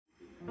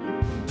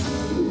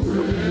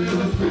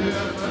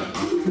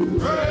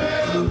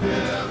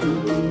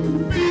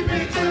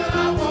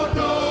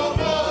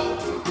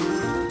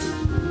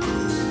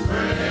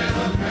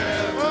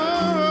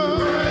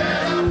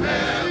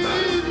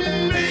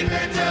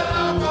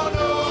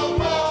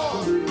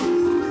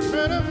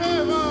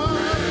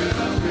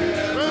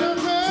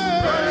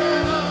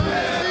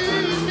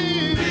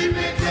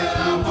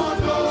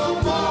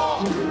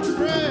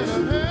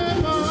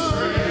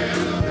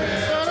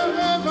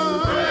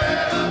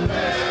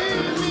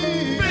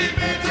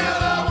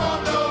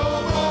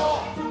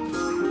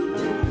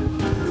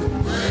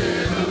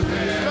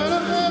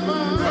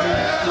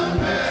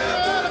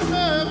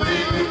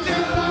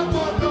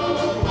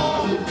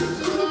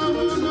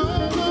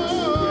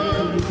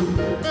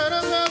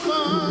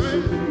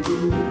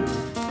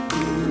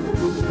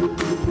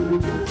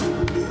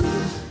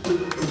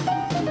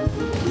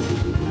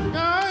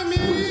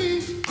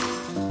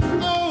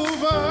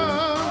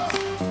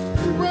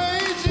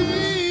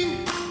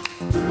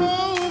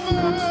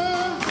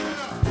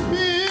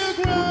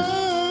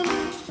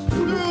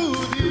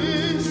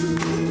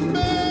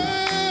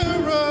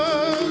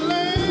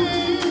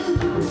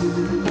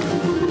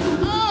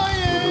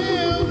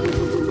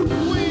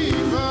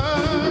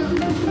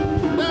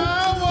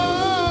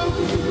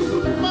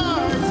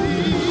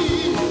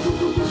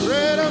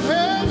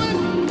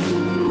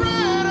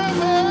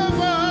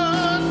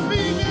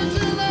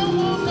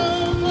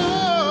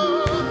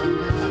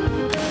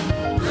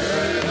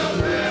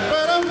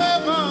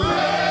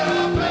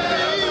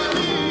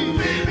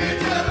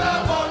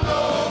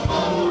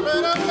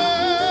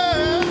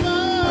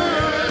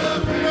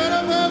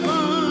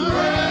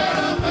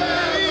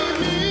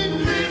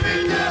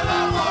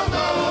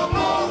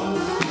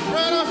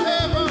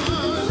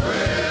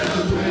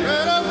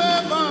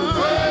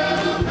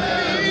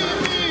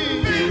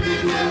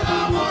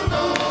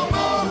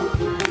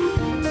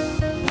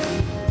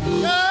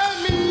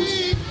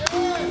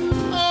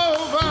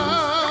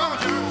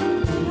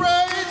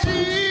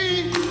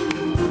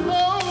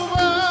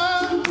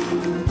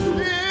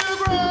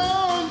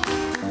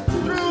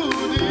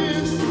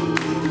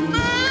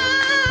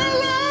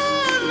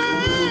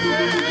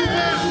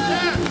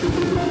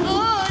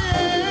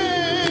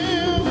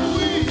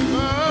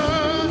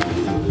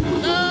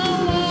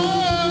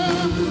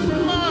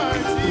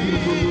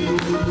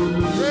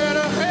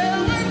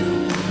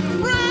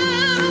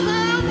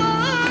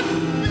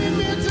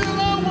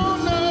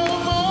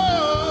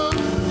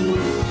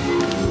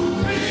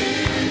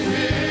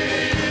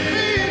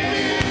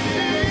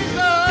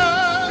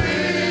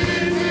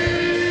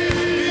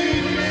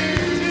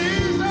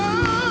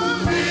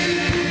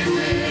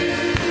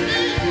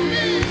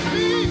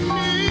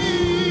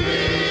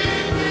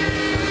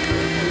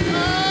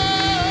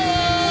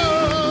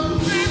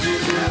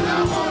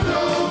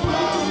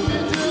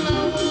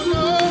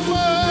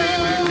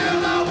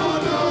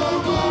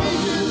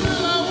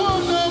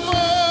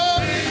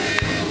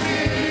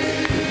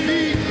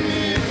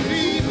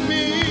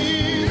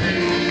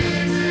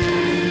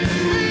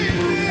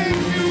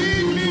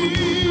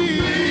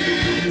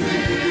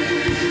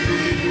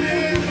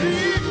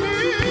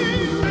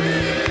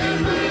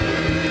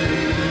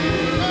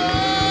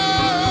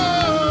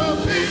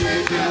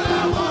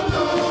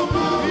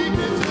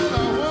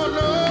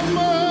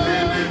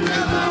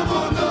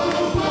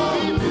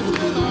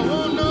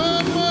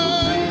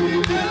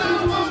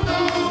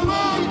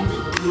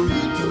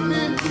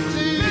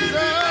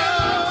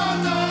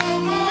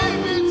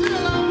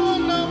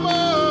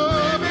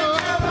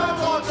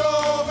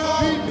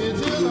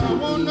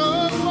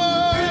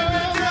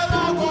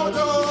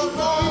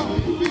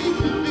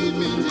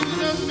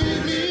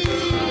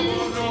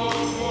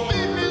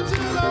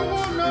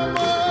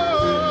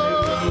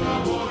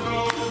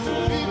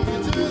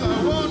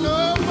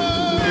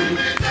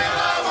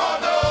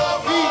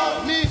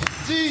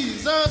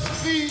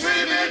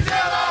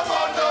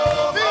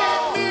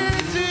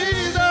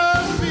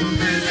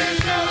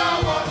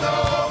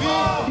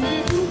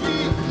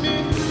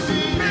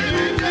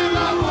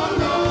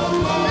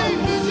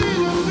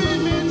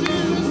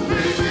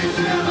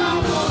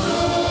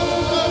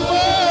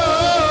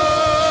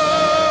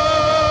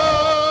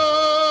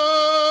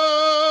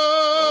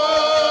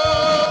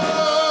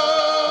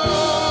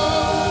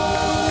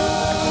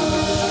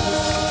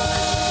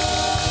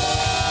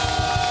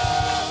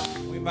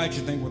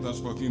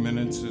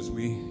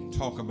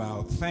Talk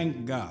about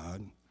thank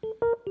God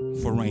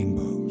for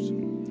rainbows.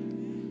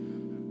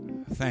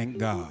 Thank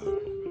God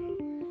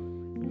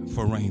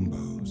for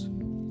rainbows.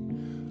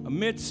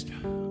 Amidst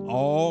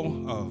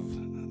all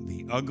of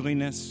the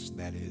ugliness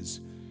that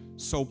is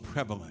so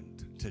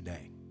prevalent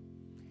today,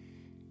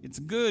 it's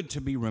good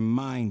to be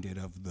reminded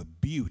of the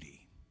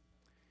beauty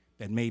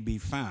that may be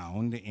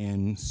found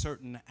in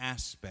certain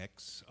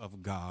aspects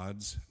of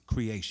God's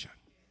creation.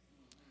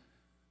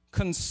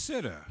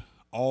 Consider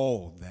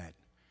all that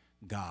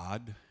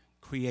God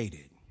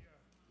created.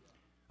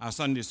 Our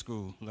Sunday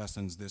school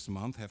lessons this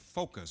month have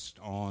focused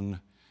on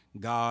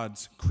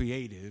God's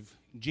creative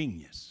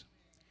genius.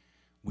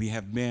 We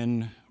have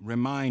been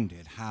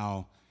reminded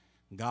how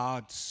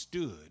God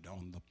stood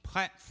on the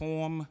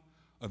platform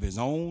of his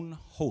own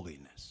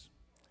holiness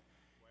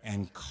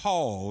and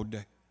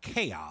called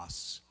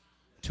chaos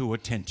to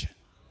attention.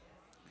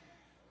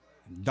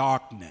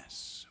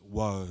 Darkness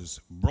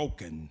was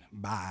broken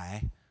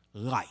by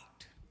light.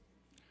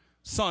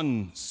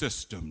 Sun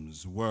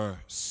systems were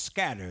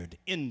scattered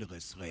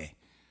endlessly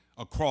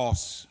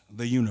across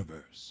the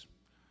universe.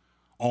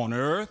 On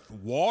Earth,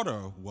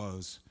 water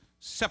was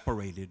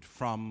separated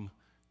from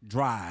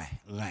dry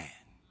land.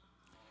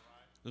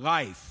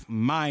 Life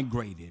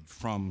migrated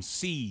from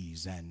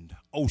seas and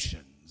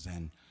oceans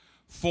and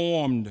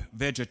formed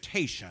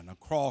vegetation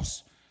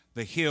across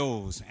the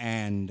hills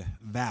and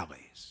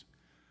valleys.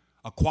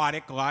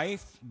 Aquatic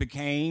life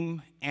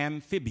became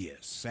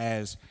amphibious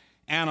as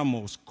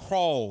animals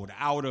crawled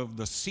out of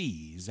the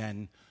seas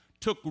and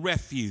took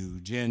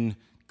refuge in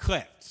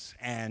clefts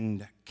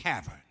and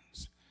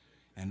caverns.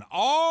 And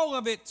all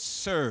of it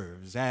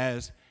serves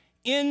as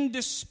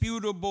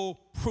indisputable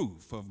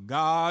proof of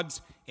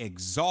God's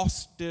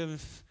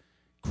exhaustive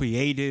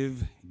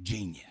creative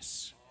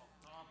genius.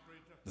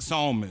 The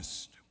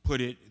psalmist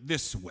put it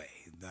this way: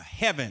 the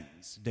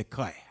heavens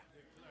declare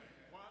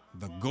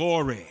the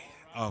glory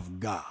of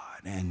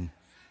God, and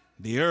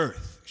the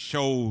earth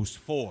shows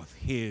forth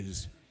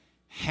his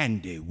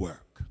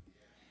handiwork.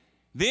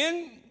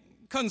 Then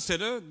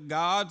consider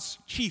God's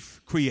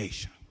chief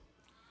creation,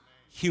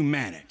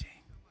 humanity.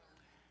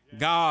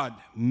 God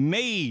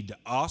made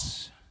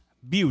us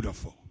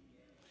beautiful,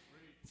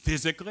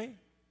 physically,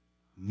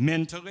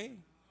 mentally,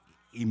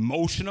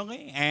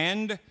 emotionally,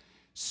 and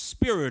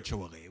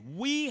spiritually.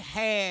 We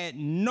had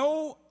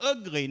no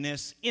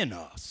ugliness in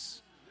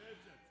us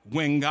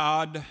when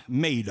God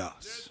made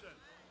us,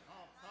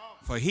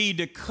 for he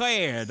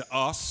declared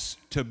us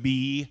to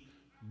be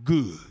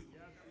good.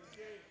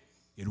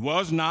 It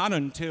was not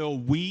until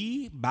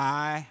we,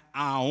 by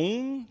our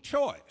own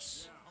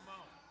choice,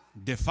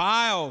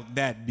 defiled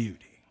that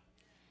beauty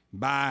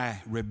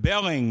by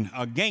rebelling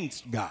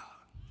against God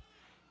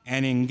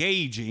and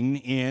engaging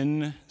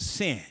in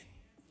sin.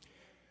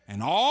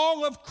 And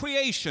all of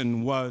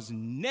creation was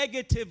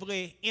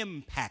negatively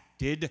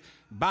impacted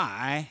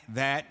by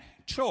that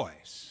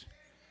choice.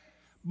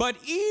 But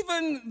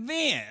even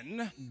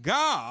then,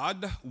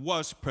 God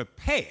was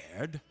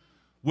prepared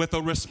with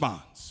a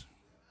response.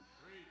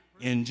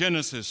 In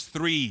Genesis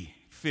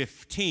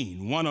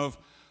 3:15, one of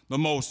the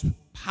most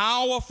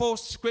powerful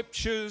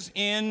scriptures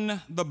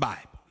in the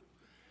Bible,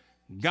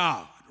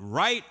 God,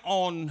 right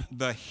on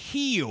the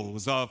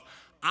heels of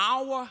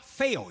our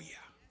failure,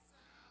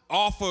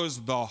 offers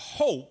the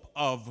hope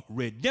of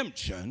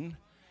redemption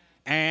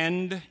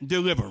and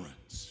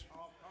deliverance.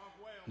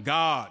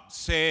 God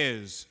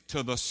says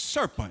to the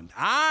serpent,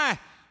 I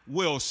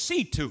will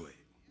see to it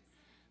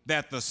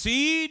that the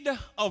seed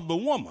of the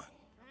woman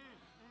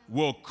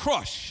will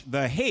crush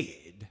the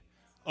head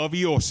of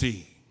your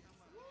seed.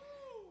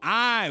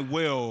 I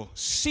will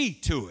see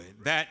to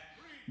it that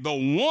the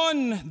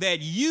one that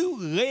you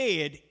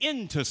led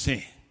into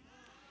sin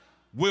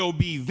will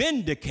be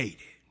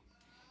vindicated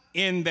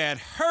in that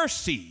her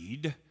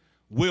seed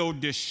will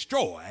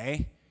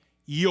destroy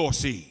your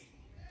seed.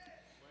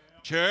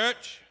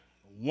 Church,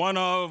 one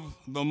of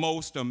the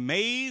most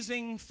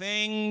amazing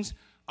things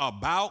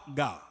about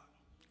God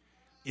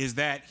is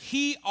that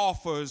he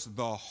offers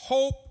the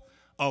hope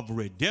of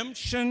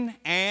redemption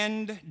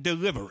and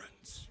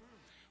deliverance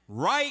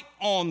right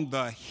on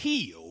the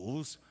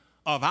heels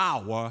of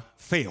our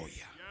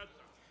failure.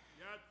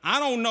 I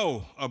don't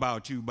know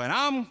about you, but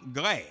I'm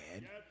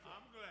glad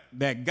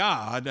that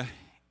God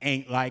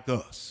ain't like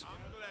us.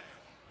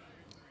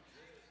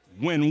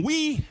 When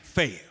we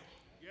fail,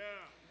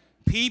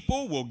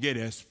 people will get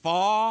as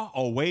far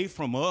away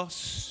from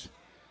us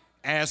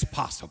as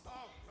possible.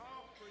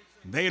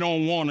 They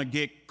don't want to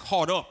get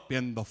caught up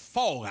in the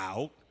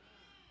fallout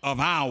of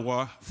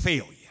our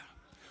failure.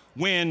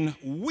 When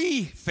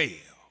we fail,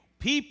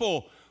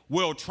 people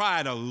will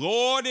try to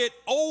lord it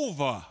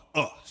over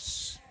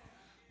us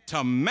to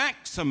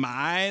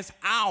maximize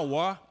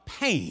our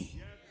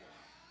pain.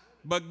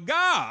 But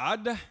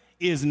God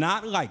is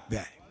not like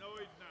that.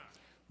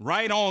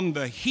 Right on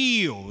the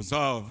heels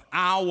of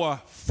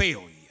our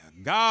failure,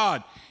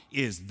 God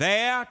is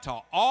there to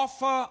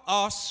offer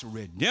us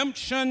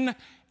redemption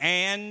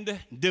and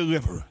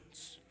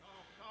deliverance.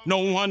 No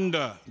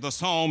wonder the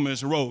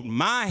psalmist wrote,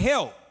 my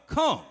help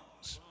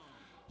comes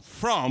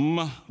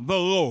from the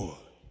Lord,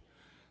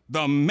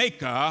 the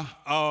maker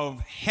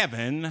of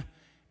heaven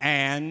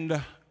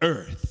and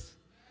earth.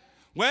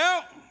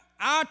 Well,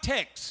 our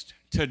text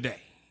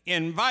today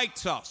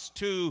invites us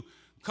to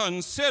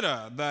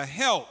consider the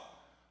help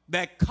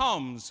that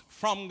comes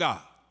from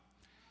God,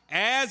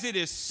 as it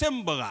is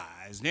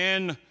symbolized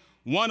in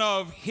one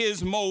of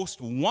his most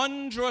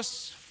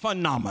wondrous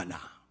phenomena,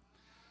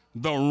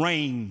 the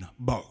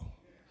rainbow.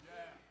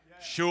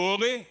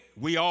 Surely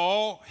we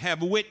all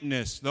have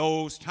witnessed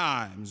those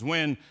times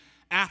when,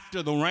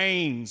 after the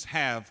rains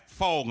have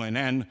fallen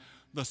and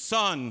the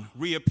sun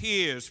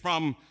reappears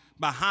from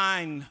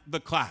behind the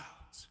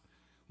clouds,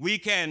 we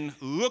can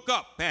look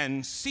up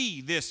and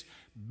see this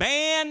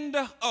band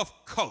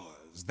of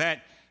colors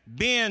that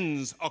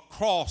bends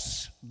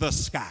across the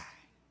sky.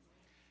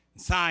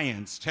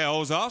 Science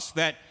tells us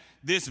that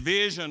this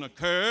vision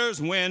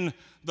occurs when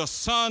the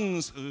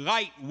sun's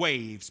light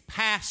waves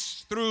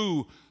pass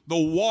through the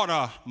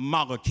water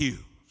molecules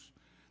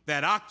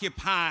that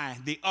occupy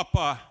the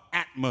upper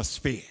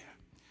atmosphere.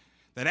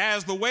 That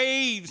as the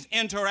waves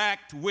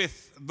interact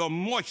with the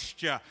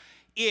moisture,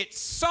 it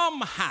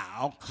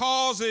somehow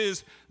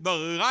causes the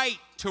light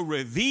to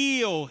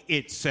reveal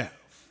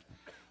itself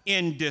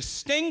in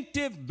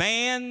distinctive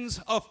bands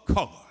of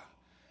color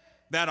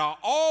that are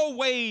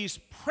always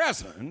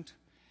present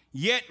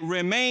yet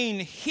remain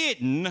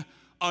hidden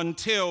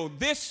until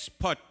this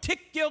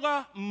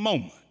particular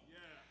moment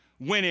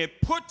when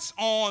it puts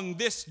on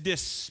this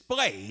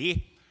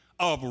display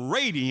of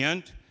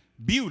radiant,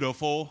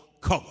 beautiful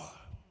color.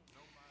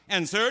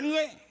 And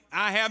certainly,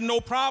 I have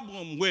no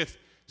problem with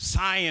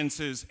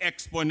science's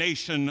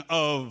explanation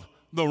of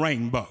the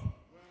rainbow.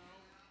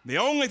 The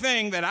only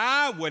thing that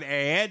I would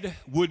add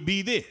would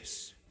be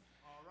this.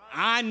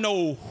 I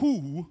know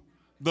who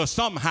the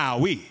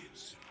somehow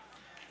is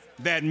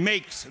that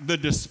makes the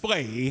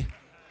display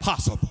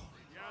possible.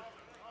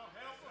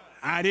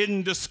 I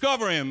didn't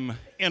discover him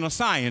in a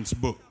science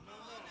book.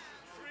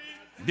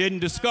 Didn't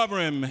discover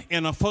him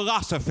in a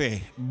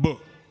philosophy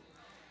book.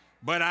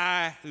 But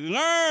I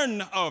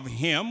learn of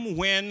him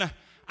when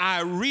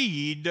I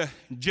read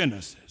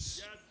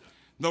Genesis.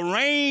 The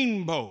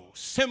rainbow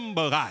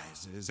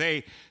symbolizes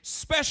a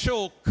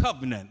special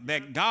covenant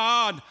that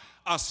God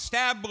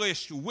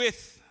established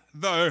with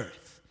the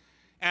earth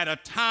at a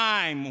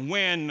time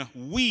when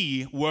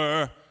we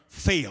were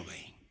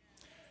failing.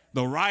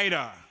 The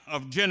writer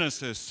of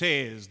Genesis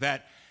says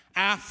that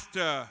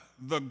after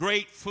the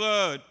great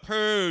flood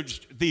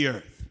purged the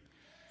earth,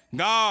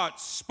 God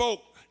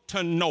spoke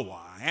to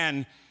Noah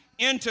and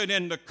entered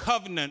into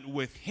covenant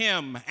with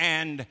him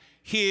and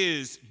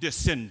his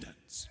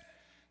descendants.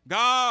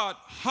 God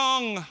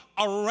hung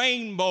a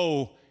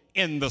rainbow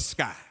in the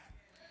sky.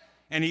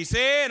 And he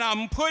said,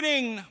 I'm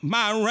putting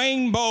my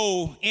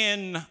rainbow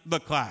in the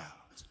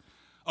clouds,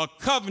 a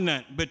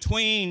covenant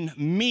between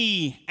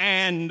me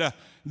and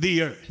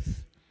the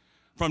earth.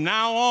 From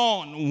now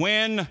on,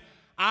 when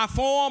I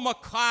form a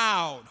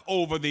cloud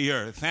over the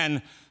earth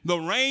and the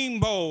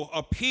rainbow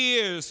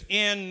appears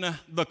in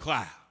the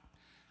cloud,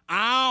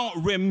 I'll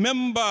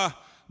remember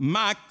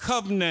my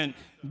covenant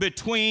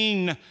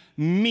between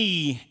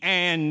me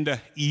and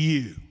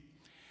you.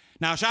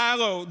 Now,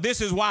 Shiloh, this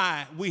is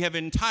why we have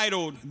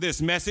entitled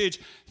this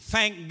message,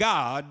 Thank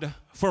God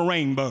for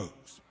Rainbows.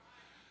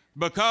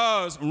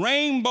 Because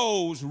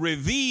rainbows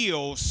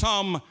reveal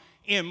some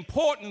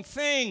important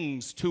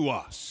things to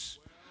us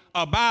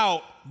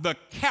about the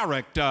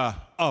character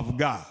of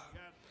God.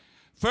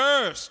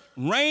 First,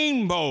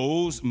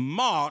 rainbows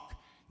mark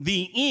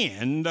the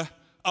end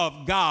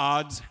of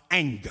God's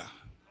anger.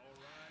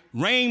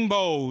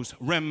 Rainbows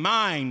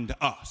remind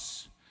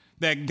us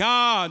that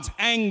God's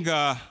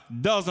anger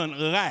doesn't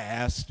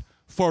last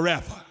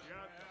forever.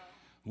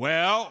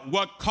 Well,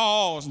 what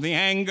caused the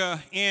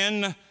anger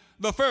in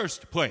the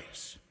first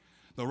place?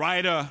 The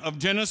writer of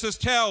Genesis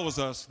tells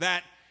us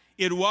that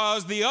it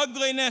was the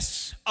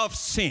ugliness of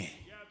sin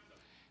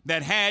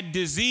that had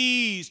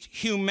diseased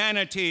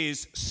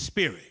humanity's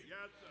spirit.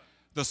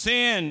 The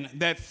sin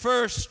that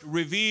first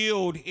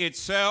revealed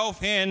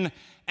itself in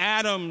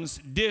Adam's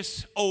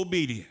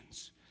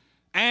disobedience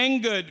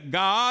angered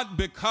God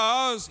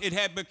because it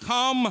had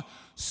become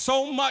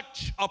so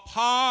much a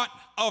part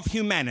of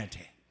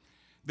humanity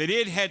that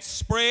it had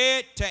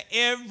spread to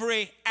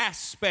every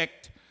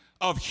aspect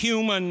of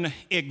human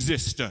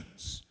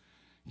existence.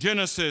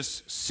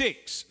 Genesis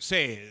 6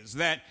 says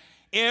that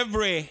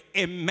every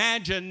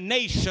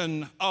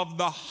imagination of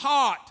the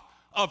heart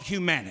of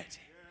humanity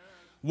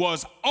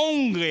was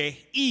only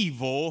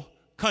evil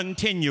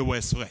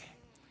continuously.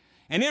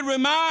 And it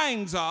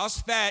reminds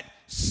us that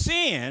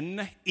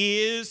sin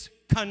is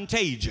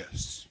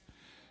contagious.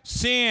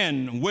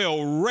 Sin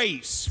will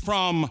race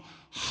from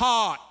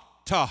heart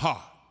to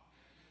heart,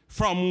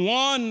 from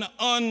one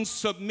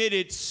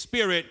unsubmitted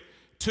spirit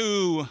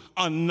to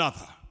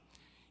another.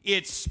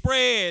 It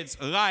spreads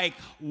like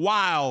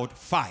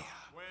wildfire.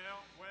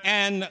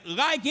 And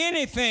like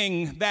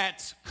anything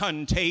that's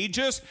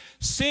contagious,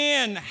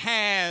 sin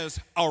has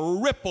a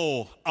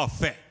ripple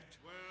effect.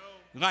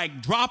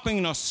 Like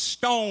dropping a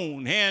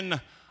stone in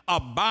a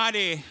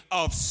body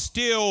of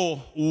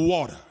still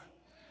water.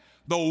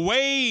 The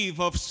wave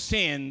of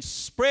sin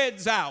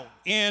spreads out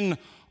in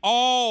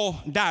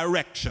all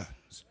directions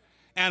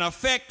and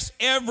affects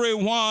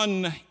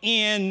everyone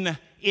in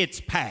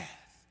its path.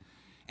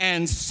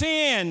 And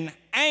sin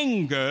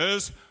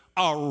angers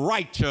a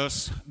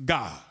righteous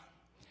God.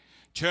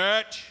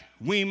 Church,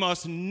 we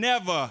must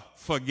never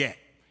forget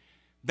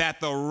that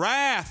the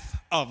wrath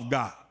of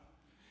God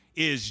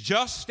is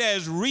just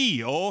as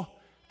real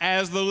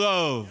as the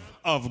love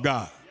of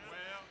God.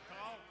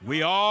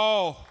 We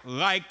all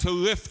like to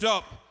lift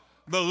up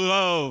the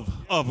love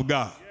of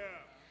God,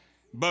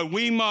 but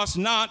we must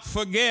not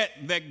forget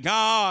that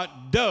God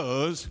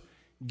does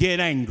get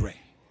angry.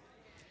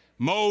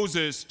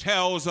 Moses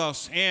tells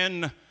us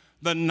in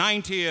the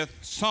 90th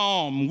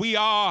Psalm, we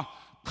are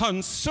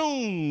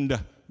consumed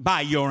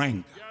by your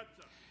anger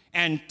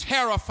and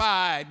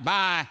terrified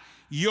by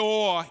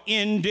your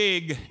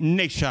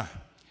indignation.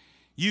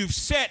 You've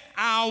set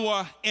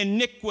our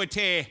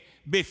iniquity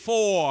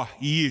before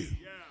you,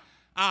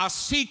 our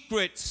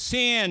secret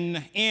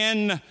sin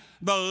in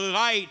the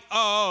light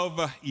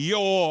of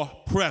your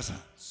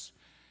presence.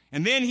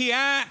 And then he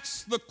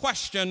asks the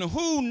question,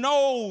 who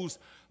knows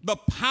the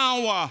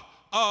power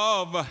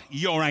of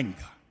your anger?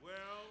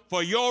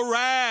 For your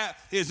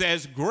wrath is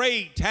as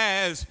great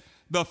as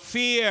the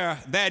fear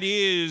that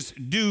is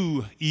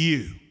due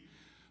you.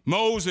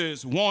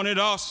 Moses wanted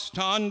us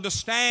to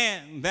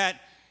understand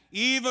that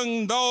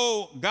even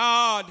though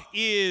God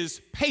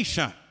is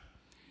patient,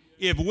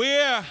 if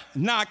we're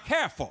not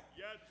careful,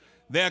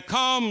 there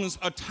comes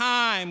a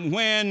time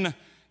when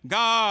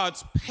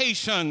God's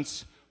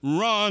patience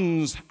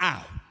runs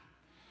out.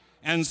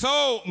 And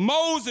so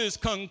Moses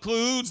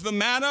concludes the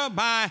matter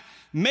by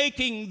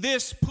making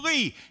this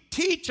plea: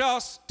 teach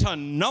us to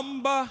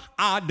number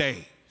our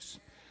days,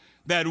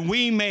 that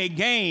we may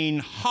gain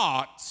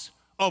hearts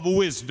of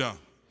wisdom.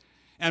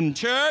 And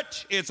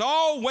church, it's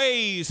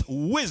always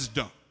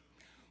wisdom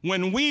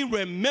when we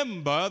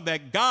remember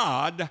that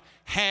God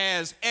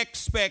has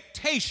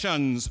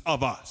expectations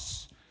of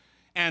us,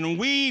 and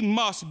we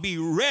must be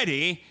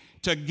ready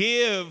to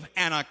give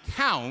an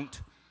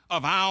account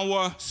of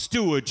our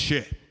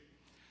stewardship.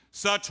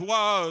 Such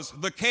was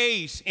the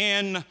case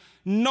in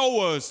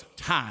Noah's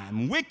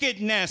time.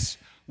 Wickedness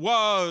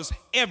was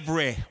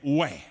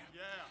everywhere.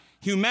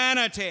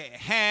 Humanity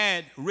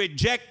had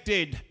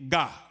rejected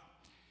God,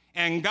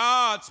 and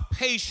God's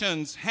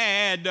patience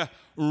had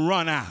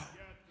run out.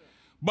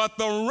 But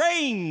the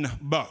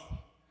rainbow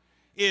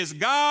is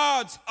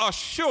God's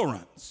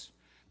assurance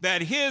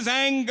that his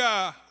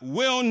anger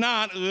will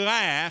not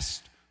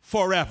last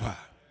forever.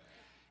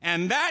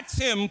 And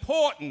that's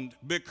important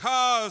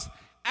because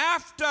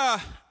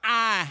after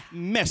I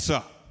mess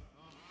up,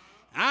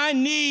 I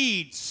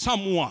need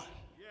someone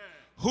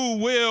who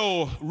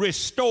will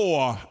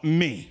restore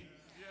me.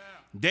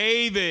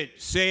 David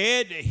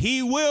said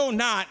he will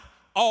not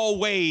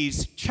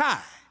always chide,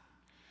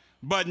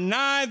 but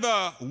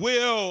neither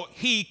will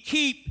he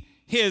keep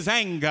his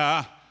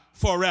anger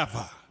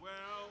forever.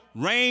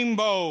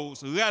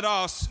 Rainbows let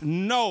us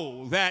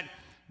know that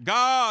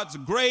God's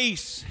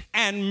grace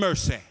and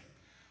mercy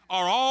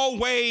are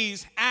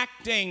always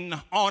acting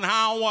on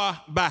our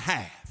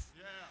behalf,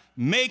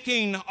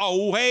 making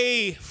a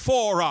way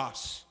for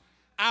us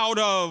out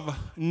of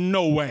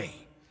no way.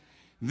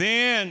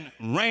 Then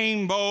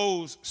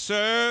rainbows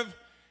serve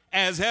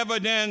as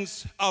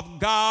evidence of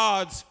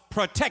God's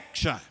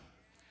protection.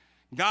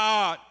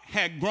 God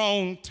had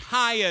grown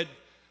tired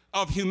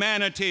of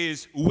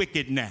humanity's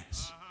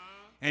wickedness,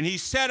 and he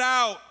set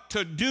out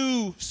to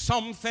do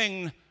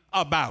something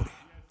about it.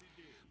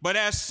 But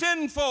as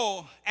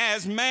sinful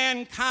as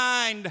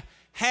mankind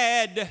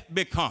had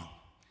become,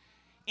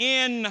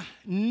 in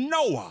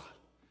Noah,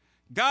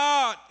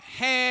 God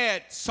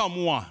had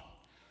someone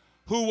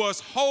who was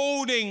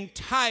holding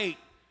tight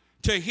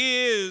to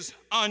his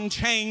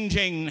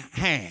unchanging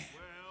hand.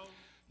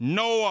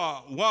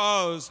 Noah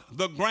was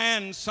the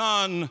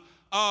grandson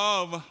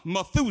of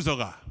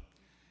Methuselah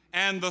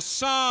and the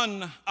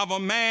son of a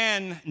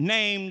man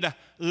named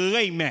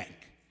Lamech.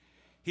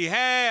 He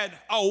had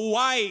a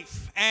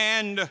wife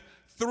and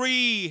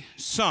 3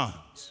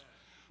 sons.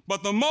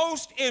 But the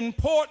most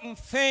important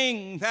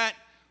thing that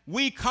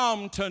we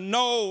come to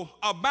know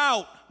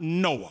about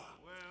Noah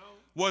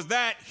was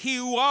that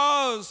he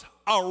was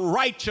a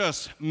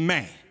righteous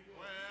man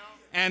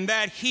and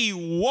that he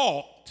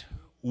walked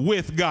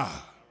with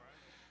God.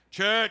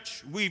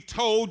 Church, we've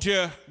told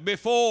you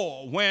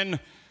before when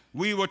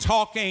we were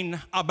talking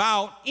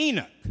about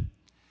Enoch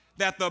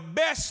that the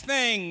best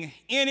thing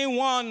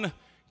anyone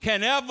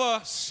can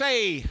ever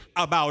say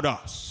about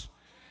us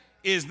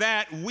is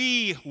that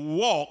we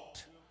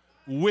walked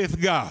with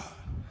God.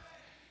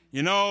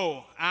 You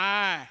know,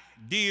 I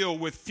deal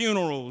with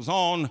funerals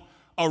on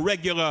a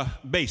regular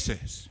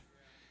basis,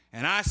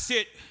 and I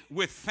sit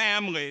with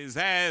families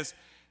as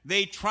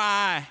they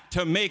try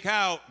to make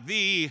out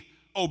the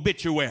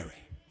obituary.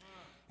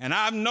 And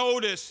I've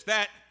noticed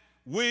that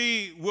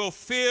we will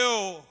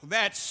fill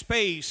that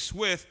space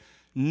with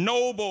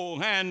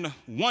noble and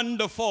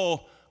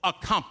wonderful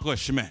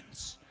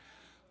accomplishments.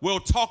 We'll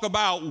talk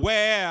about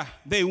where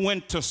they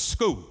went to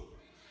school,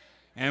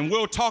 and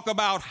we'll talk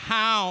about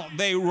how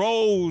they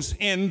rose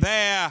in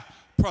their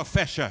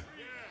profession,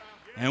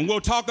 and we'll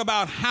talk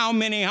about how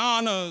many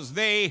honors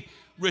they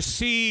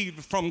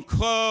received from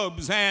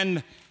clubs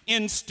and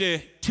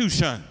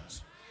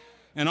institutions.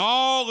 And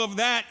all of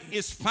that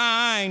is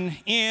fine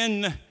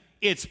in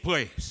its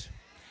place.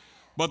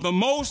 But the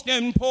most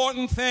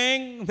important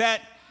thing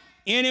that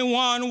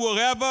anyone will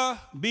ever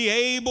be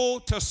able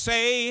to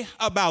say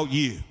about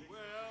you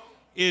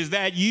is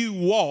that you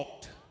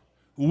walked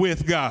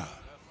with God.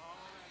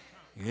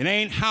 It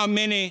ain't how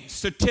many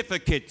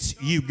certificates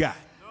you got.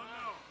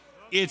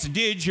 It's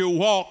did you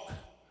walk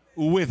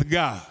with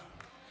God.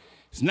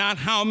 It's not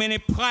how many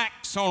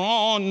plaques are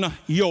on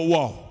your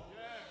wall.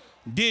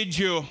 Did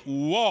you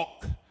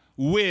walk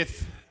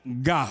with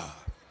God?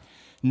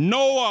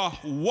 Noah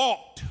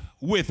walked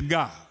with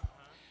God.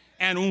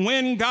 And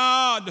when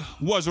God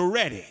was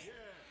ready,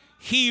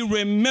 he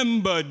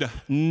remembered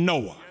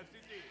Noah.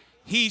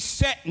 He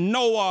set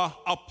Noah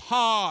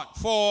apart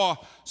for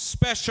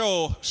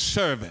special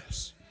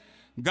service.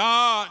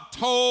 God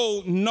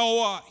told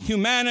Noah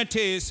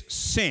humanity's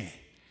sin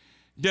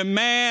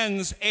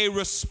demands a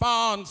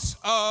response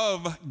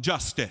of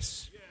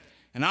justice.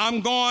 And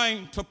I'm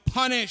going to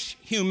punish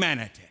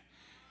humanity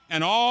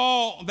and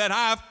all that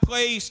I've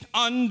placed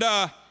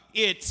under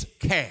its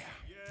care.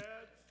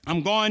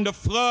 I'm going to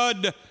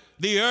flood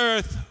the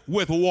earth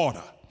with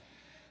water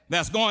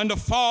that's going to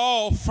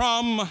fall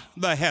from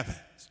the heavens,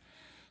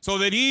 so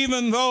that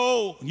even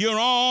though you're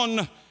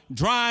on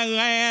dry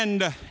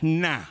land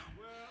now,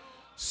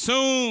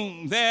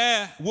 soon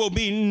there will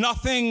be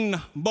nothing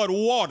but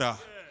water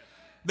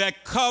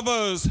that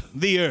covers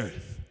the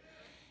earth.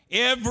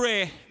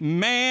 Every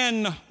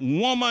man,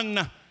 woman,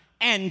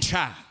 and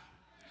child,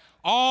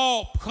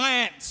 all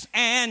plants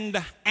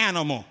and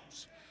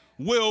animals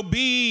will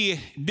be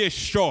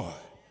destroyed.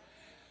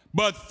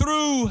 But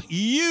through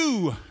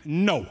you,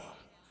 Noah,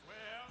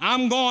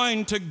 I'm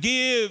going to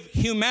give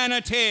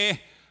humanity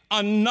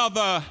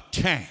another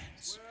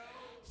chance.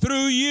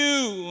 Through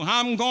you,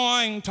 I'm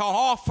going to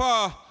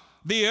offer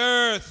the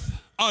earth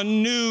a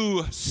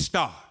new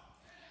start.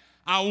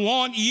 I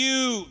want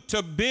you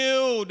to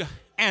build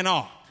an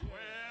ark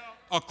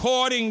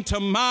according to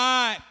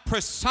my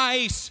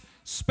precise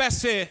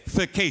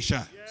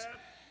specifications.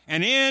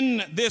 And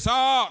in this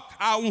ark,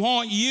 I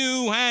want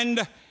you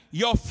and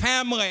your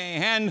family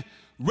and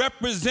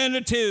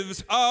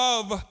representatives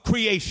of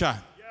creation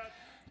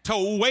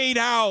to wait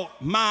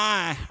out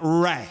my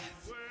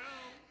wrath.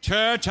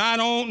 Church, I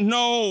don't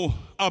know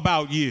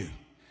about you,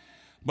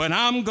 but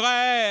I'm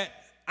glad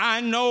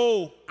I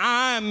know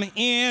I'm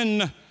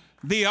in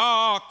the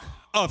ark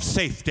of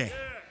safety.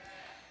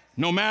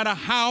 No matter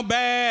how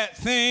bad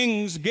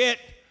things get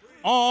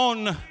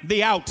on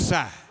the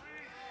outside,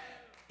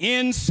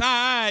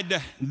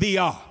 inside the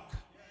ark,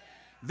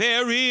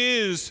 there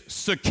is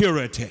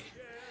security.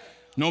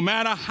 No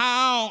matter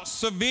how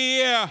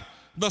severe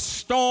the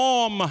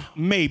storm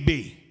may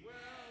be,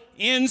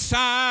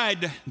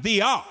 inside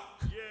the ark,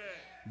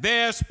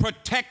 there's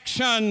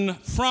protection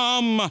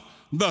from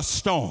the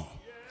storm.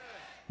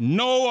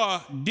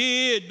 Noah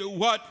did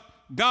what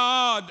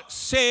God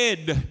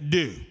said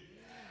do.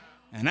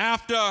 And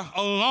after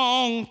a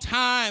long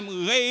time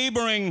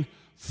laboring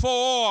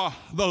for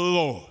the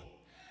Lord,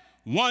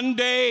 one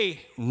day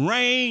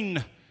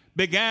rain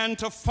began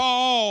to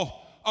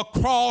fall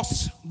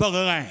across the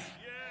land.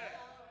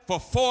 For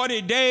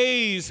 40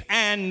 days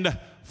and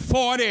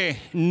 40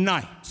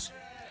 nights,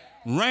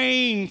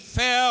 rain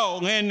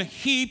fell in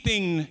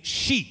heaping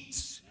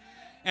sheets,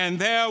 and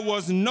there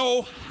was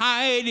no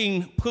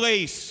hiding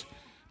place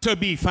to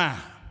be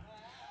found.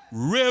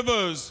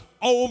 Rivers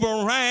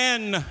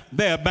overran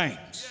their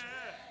banks,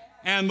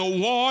 and the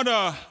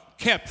water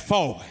kept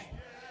falling.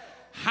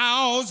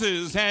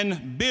 Houses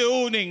and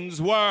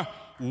buildings were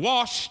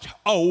washed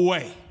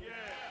away,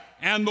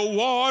 and the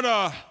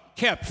water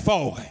kept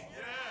falling.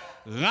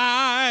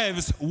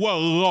 Lives were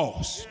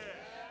lost,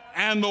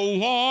 and the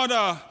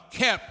water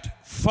kept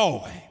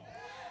falling.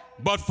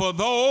 But for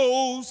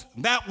those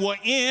that were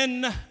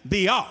in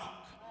the ark,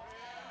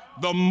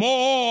 the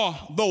more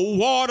the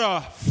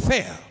water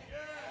fell,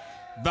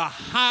 the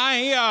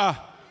higher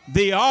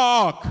the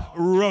ark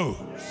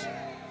rose.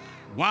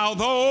 While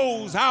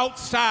those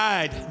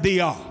outside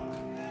the ark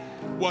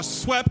were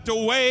swept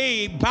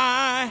away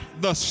by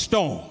the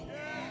storm,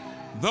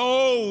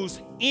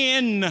 those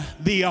in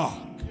the ark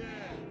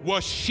were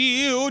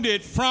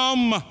shielded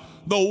from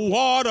the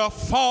water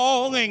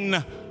falling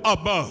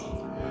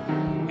above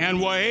and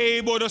were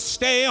able to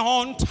stay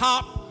on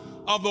top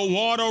of the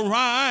water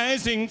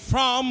rising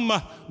from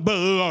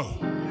below.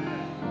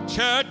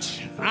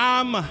 Church,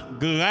 I'm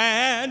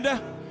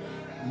glad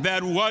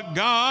that what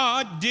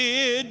God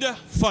did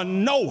for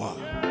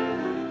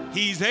Noah,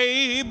 he's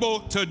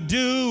able to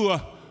do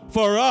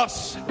for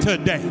us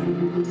today.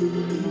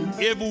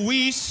 If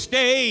we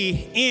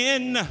stay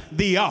in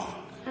the ark,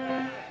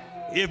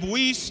 if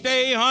we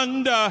stay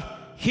under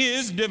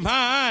his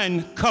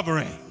divine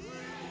covering,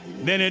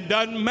 then it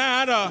doesn't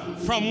matter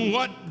from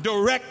what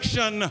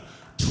direction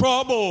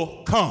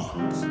trouble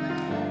comes.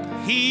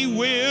 He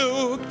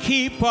will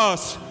keep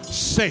us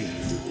safe.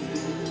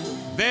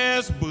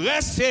 There's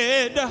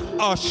blessed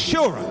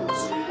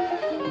assurance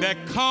that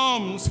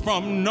comes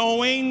from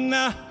knowing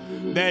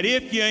that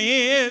if you're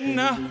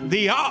in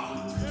the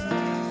ark,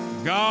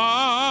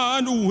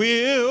 God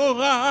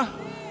will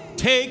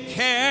take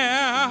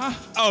care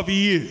of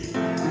you.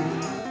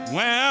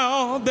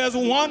 Well, there's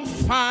one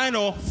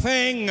final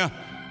thing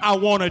I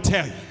want to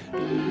tell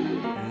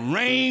you.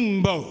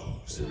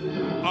 Rainbows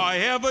are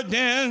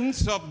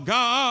evidence of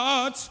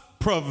God's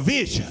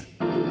provision.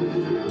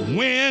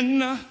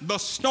 When the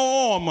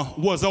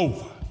storm was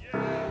over,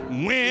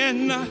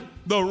 when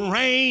the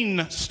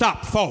rain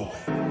stopped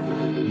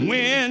falling,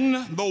 when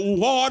the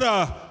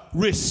water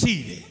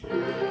receded,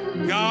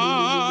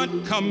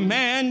 God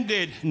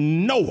commanded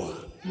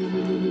Noah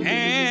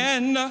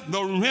and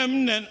the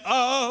remnant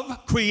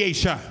of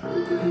creation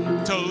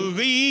to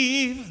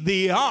leave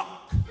the ark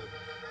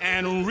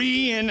and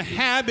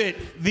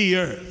re-inhabit the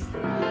earth.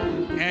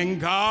 And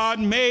God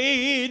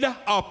made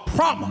a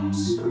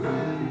promise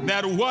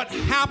that what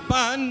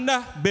happened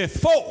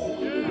before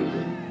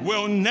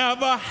will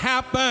never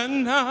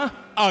happen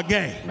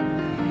again.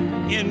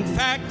 In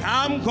fact,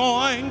 I'm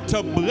going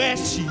to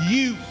bless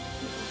you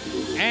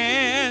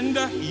and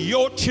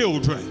your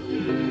children.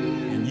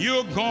 And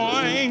you're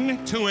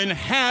going to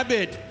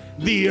inhabit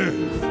the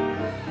earth.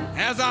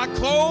 As I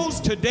close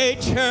today,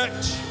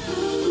 church,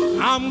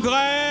 I'm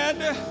glad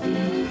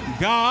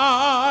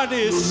God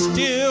is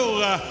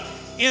still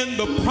in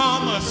the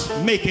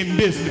promise-making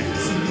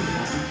business.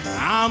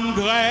 I'm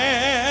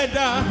glad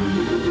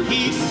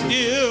he's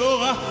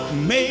still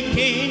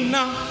making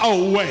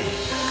a way.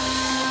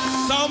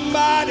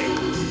 Somebody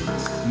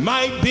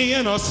might be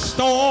in a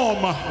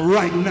storm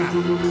right now.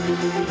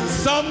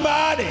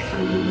 Somebody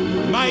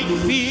might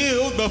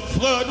feel the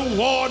flood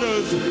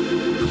waters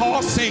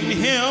tossing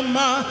him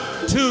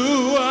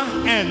to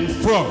and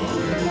fro.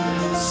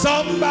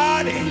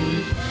 Somebody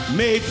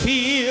may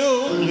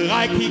feel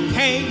like he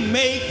can't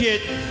make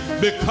it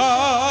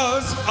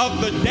because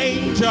of the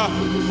danger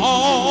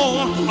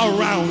all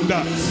around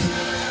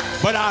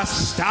us. But I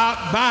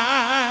stopped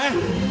by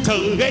to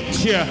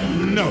let you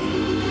know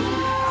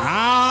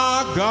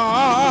our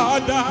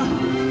God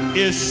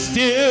is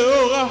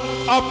still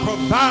a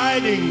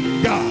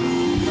providing God.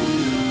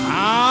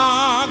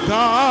 Our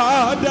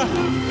God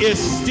is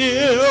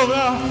still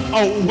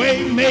a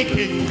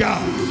way-making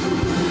God.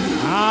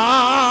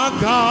 Our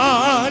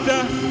God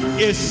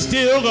is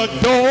still a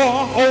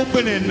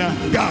door-opening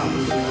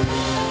God.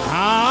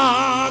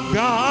 Our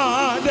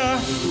God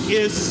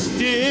is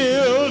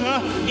still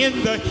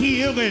in the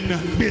healing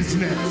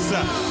business.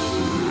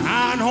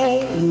 I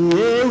don't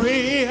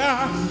worry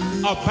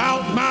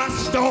about my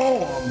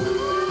storm.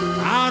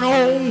 I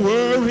don't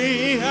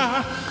worry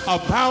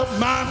about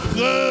my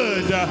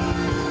flood.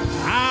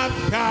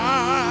 I've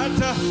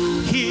got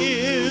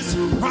his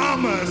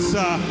promise,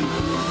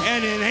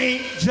 and it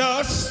ain't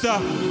just a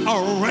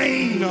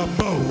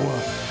rainbow,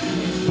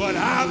 but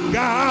I've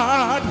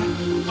got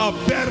a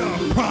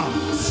better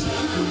promise.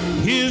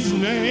 His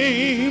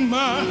name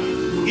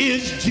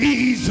is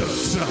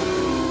Jesus.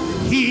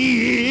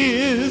 He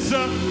is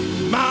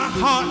my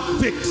heart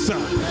fixer.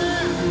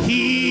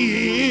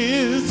 He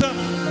is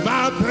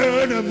my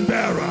burden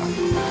bearer.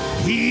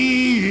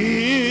 He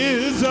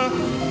is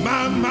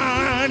my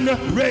mind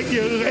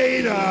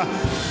regulator.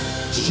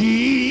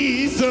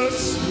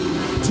 Jesus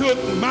took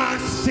my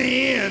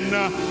sin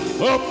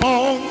up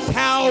on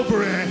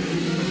Calvary.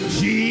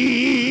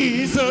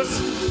 Jesus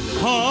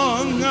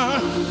hung,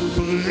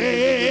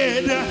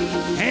 bled,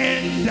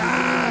 and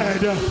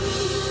died.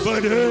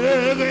 But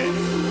early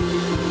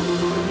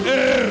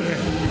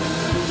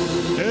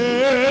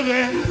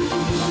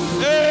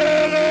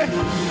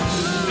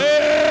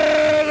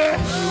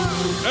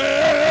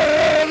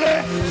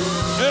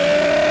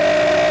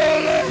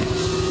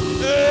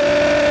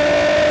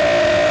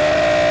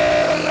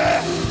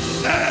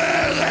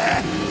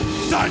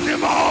Sunday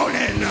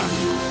morning,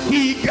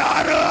 he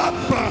got up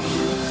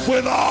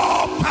with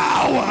all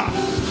power,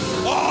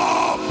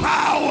 all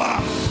power,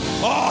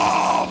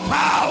 all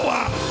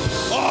power,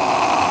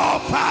 all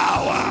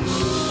power,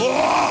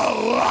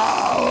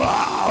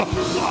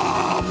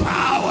 all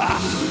power.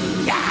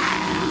 Yeah,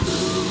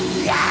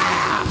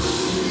 yeah,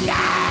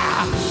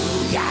 yeah,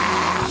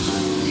 yeah,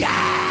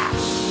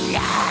 yeah,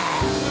 yeah.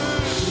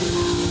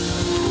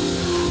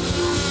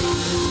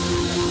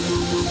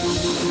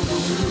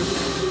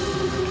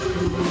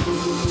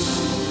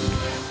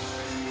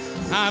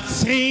 I've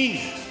seen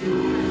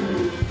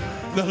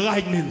the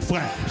lightning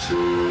flash.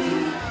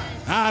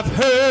 I've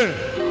heard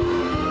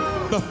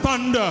the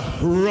thunder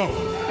roll.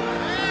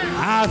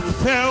 I've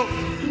felt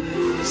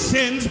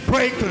sin's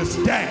breakers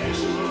dash,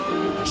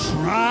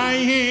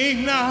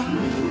 trying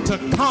to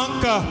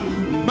conquer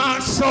my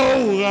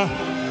soul.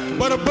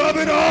 But above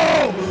it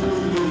all,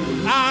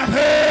 I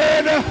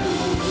heard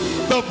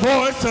the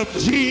voice of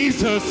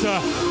Jesus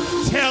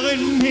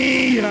telling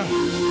me,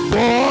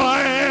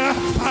 boy,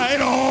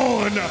 fight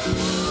on.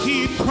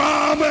 He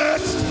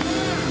promised,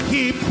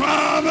 he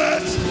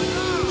promised,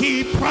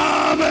 he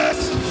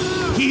promised,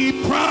 he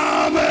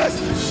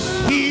promised,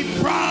 he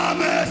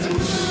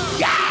promised.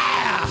 Yeah!